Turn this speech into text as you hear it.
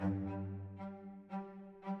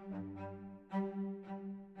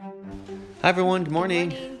Hi everyone, good morning.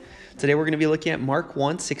 Good morning. Today we're going to be looking at Mark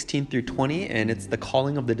 1:16 through 20, and it's the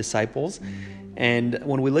calling of the disciples. And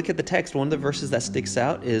when we look at the text, one of the verses that sticks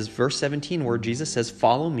out is verse 17, where Jesus says,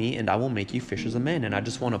 "Follow me and I will make you fishers of men." And I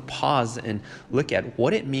just want to pause and look at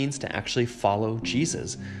what it means to actually follow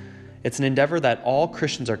Jesus. It's an endeavor that all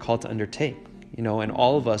Christians are called to undertake. And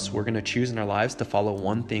all of us, we're going to choose in our lives to follow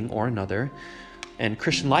one thing or another. And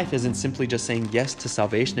Christian life isn't simply just saying yes to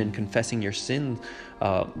salvation and confessing your sin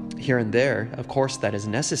here and there. Of course, that is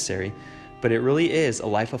necessary, but it really is a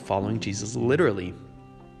life of following Jesus literally.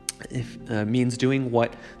 It means doing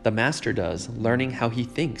what the master does, learning how he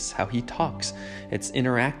thinks, how he talks. It's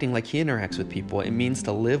interacting like he interacts with people. It means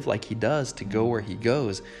to live like he does, to go where he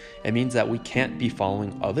goes. It means that we can't be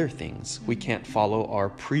following other things. We can't follow our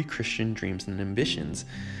pre-Christian dreams and ambitions.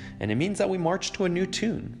 And it means that we march to a new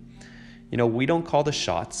tune. We don't call the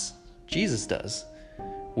shots, Jesus does.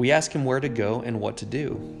 We ask him where to go and what to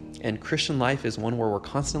do. And Christian life is one where we're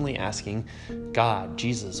constantly asking God,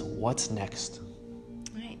 Jesus, what's next?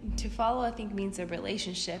 Right. To follow, I think, means a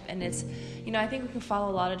relationship. And it's, I think we can follow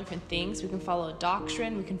a lot of different things. We can follow a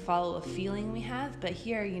doctrine. We can follow a feeling we have. But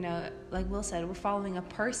here, like Will said, we're following a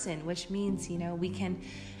person, which means, we can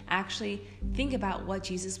actually think about what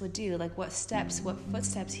Jesus would do, like what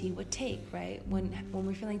footsteps he would take, right? When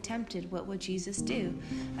we're feeling tempted, what would Jesus do?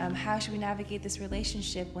 How should we navigate this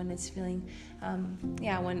relationship when it's feeling,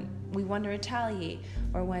 when we want to retaliate,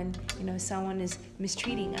 or when, someone is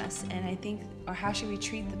mistreating us, and I think, or how should we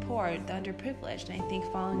treat the poor, the underprivileged? And I think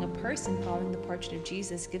following a person, following the portrait of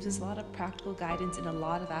Jesus, gives us a lot of practical guidance in a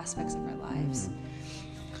lot of aspects of our lives.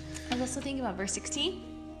 I was also thinking about verse 16.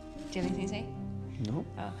 Do you have anything to say? No.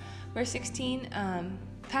 Verse 16,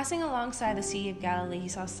 passing alongside the Sea of Galilee, he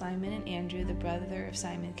saw Simon and Andrew, the brother of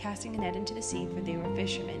Simon, casting a net into the sea, for they were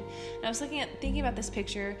fishermen. And I was thinking about this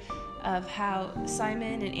picture of how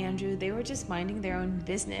Simon and Andrew, they were just minding their own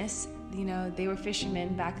business. They were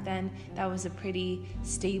fishermen back then. That was a pretty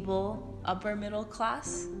stable upper middle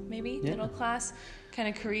class, middle class kind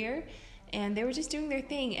of career. And they were just doing their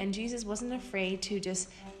thing, and Jesus wasn't afraid to just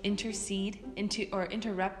intercede or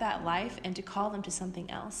interrupt that life and to call them to something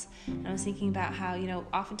else. And I was thinking about how,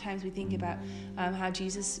 oftentimes we think about how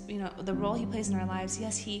Jesus, the role he plays in our lives.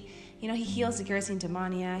 Yes, he heals the Gerasene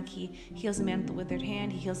demoniac, he heals a man with a withered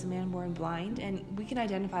hand, he heals a man born blind, and we can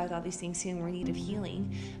identify with all these things saying we're in need of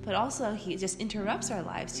healing. But also he just interrupts our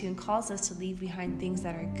lives too and calls us to leave behind things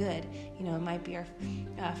that are good. It might be our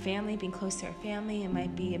family, being close to our family. It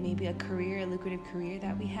might be maybe a lucrative career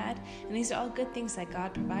that we had. And these are all good things that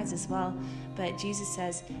God provides as well. But Jesus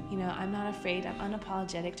says, I'm not afraid, I'm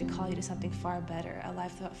unapologetic to call you to something far better, a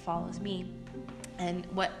life that follows me. And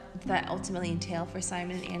what that ultimately entailed for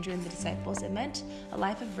Simon and Andrew and the disciples, it meant a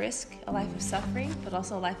life of risk, a life of suffering, but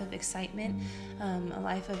also a life of excitement, a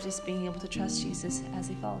life of just being able to trust Jesus as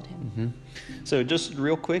they followed him. Mm-hmm. So just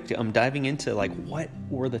real quick, I'm diving into what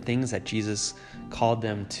were the things that Jesus called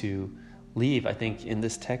them to leave. I think in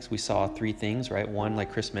this text we saw three things, right? One,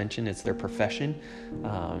 like Chris mentioned, it's their profession.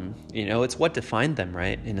 It's what defined them,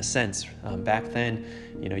 right? In a sense, back then,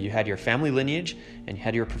 you had your family lineage and you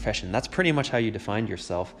had your profession. That's pretty much how you defined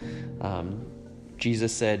yourself.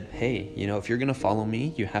 Jesus said, hey, if you're going to follow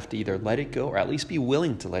me, you have to either let it go or at least be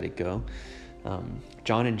willing to let it go.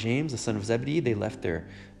 John and James, the son of Zebedee, they left their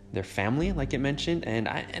family, like it mentioned. And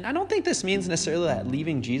I don't think this means necessarily that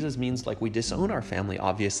leaving Jesus means like we disown our family,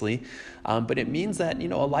 obviously. But it means that,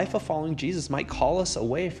 a life of following Jesus might call us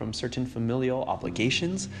away from certain familial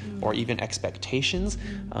obligations or even expectations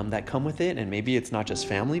that come with it. And maybe it's not just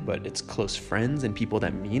family, but it's close friends and people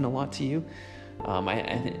that mean a lot to you.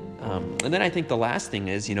 And then I think the last thing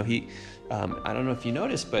is, I don't know if you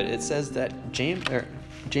noticed, but it says that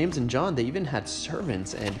James and John, they even had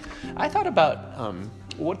servants. And I thought about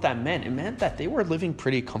what that meant. It meant that they were living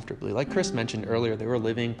pretty comfortably. Like Chris mentioned earlier, they were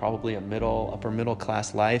living probably a upper middle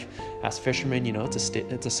class life. As fishermen,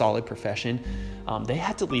 it's a solid profession. They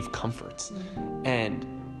had to leave comforts. And,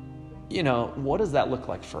 what does that look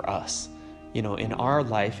like for us? In our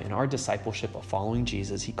life, in our discipleship of following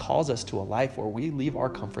Jesus, he calls us to a life where we leave our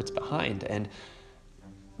comforts behind. And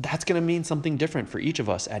that's going to mean something different for each of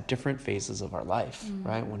us at different phases of our life,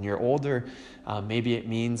 right? When you're older, maybe it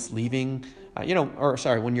means leaving,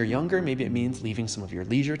 when you're younger, maybe it means leaving some of your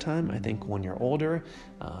leisure time. I think when you're older,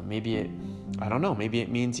 maybe it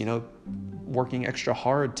means, working extra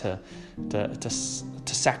hard to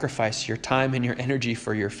sacrifice your time and your energy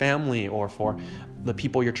for your family or for the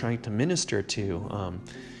people you're trying to minister to.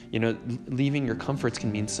 Leaving your comforts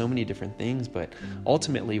can mean so many different things, but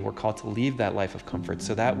ultimately we're called to leave that life of comfort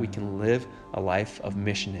so that we can live a life of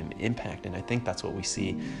mission and impact. And I think that's what we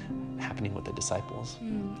see happening with the disciples.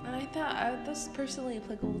 And I thought that's personally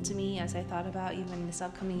applicable to me as I thought about even this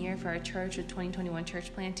upcoming year for our church with 2021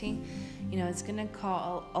 church planting. It's going to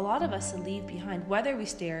call a lot of us to leave behind, whether we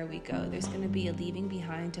stay or we go. There's going to be a leaving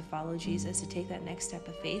behind to follow Jesus, to take that next step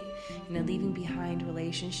of faith, leaving behind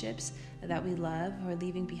relationships that we love, or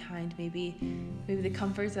leaving behind maybe the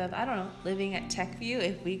comforts of, I don't know, living at Techview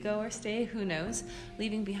if we go or stay, who knows,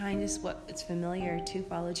 leaving behind just what it's familiar to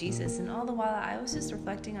follow Jesus. And all the while I was just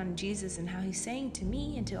reflecting on Jesus and how he's saying to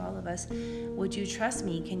me and to all of us, would you trust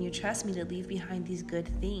me? Can you trust me to leave behind these good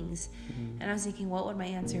things? And I was thinking, what would my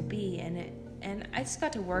answer be? And I just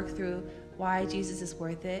got to work through why Jesus is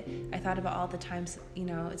worth it. I thought about all the times,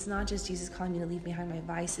 it's not just Jesus calling me to leave behind my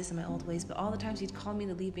vices and my old ways, but all the times he'd called me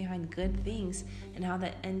to leave behind good things, and how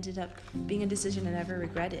that ended up being a decision I never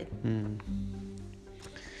regretted.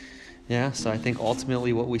 Yeah, so I think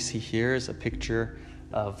ultimately what we see here is a picture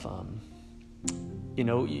of,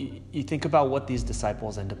 you think about what these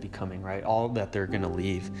disciples end up becoming, right? All that they're going to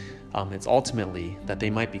leave. It's ultimately that they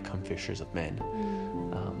might become fishers of men.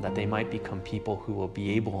 That they might become people who will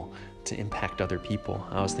be able to impact other people.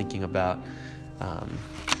 I was thinking about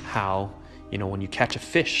how, when you catch a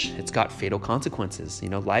fish, it's got fatal consequences.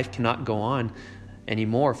 Life cannot go on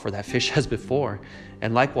anymore for that fish as before.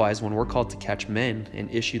 And likewise, when we're called to catch men and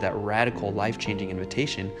issue that radical, life-changing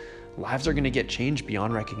invitation, lives are going to get changed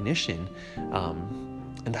beyond recognition.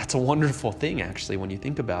 And that's a wonderful thing, actually, when you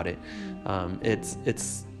think about it.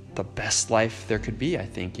 It's the best life there could be, I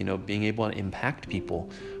think, being able to impact people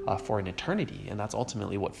for an eternity. And that's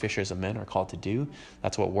ultimately what fishers of men are called to do.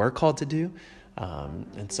 That's what we're called to do.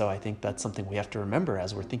 And so I think that's something we have to remember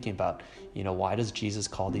as we're thinking about, why does Jesus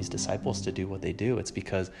call these disciples to do what they do? It's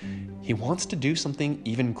because he wants to do something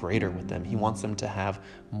even greater with them. He wants them to have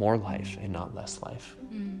more life and not less life.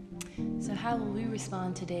 So how will we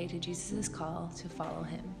respond today to Jesus' call to follow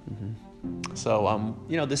him? So,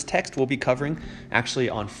 this text we'll be covering actually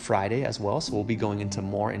on Friday as well. So we'll be going into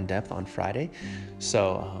more in depth on Friday.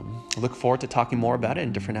 So look forward to talking more about it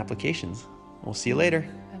in different applications. We'll see you later.